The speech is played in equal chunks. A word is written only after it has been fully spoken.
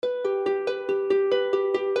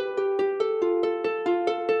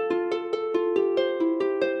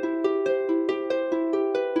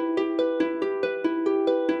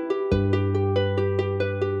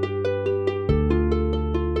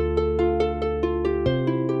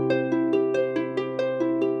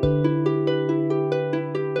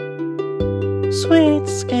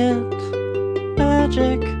Sweet-skinned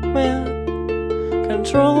magic man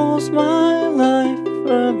controls my life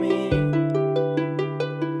for me,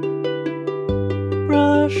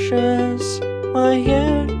 brushes my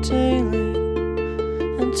hair daily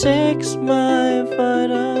and takes my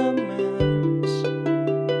vitamins.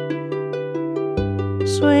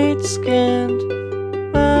 Sweet-skinned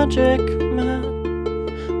magic man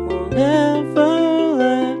will never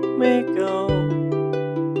let me go,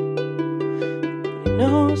 but he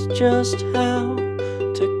knows just how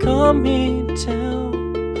to calm me down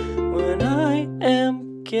when I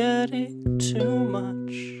am getting too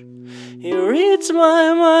much. He reads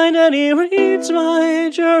my mind and he reads my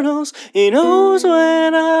journals. He knows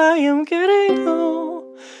when I am getting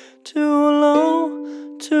low,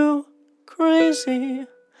 too crazy,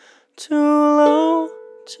 too low,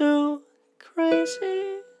 too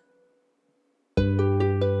crazy.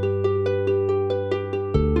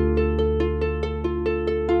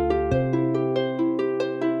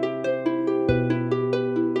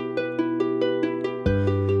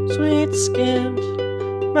 Sweet-skinned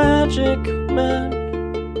magic man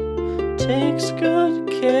takes good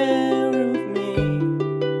care of me,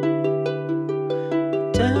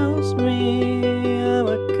 tells me I'm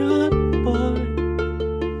a good boy,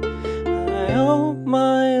 I owe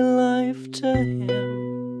my life to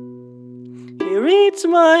him. He reads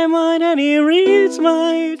my mind and he reads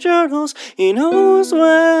my journals. He knows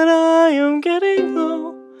when I am getting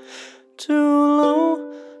low,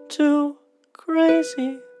 too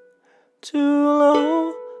crazy, too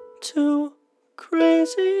low, too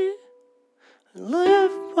crazy. I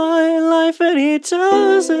live my life and he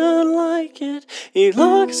doesn't like it. He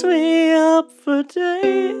locks me up for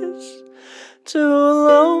days. Too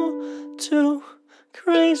low, too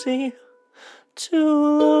crazy,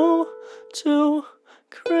 too low, too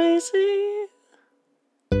crazy.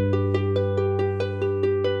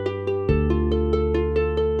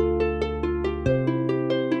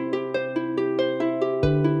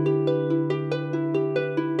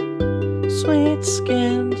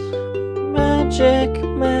 Sweet-skinned magic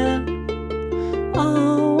man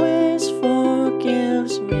always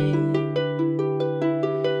forgives me.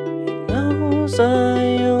 He knows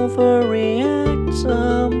I overreact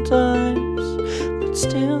sometimes, but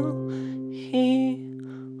still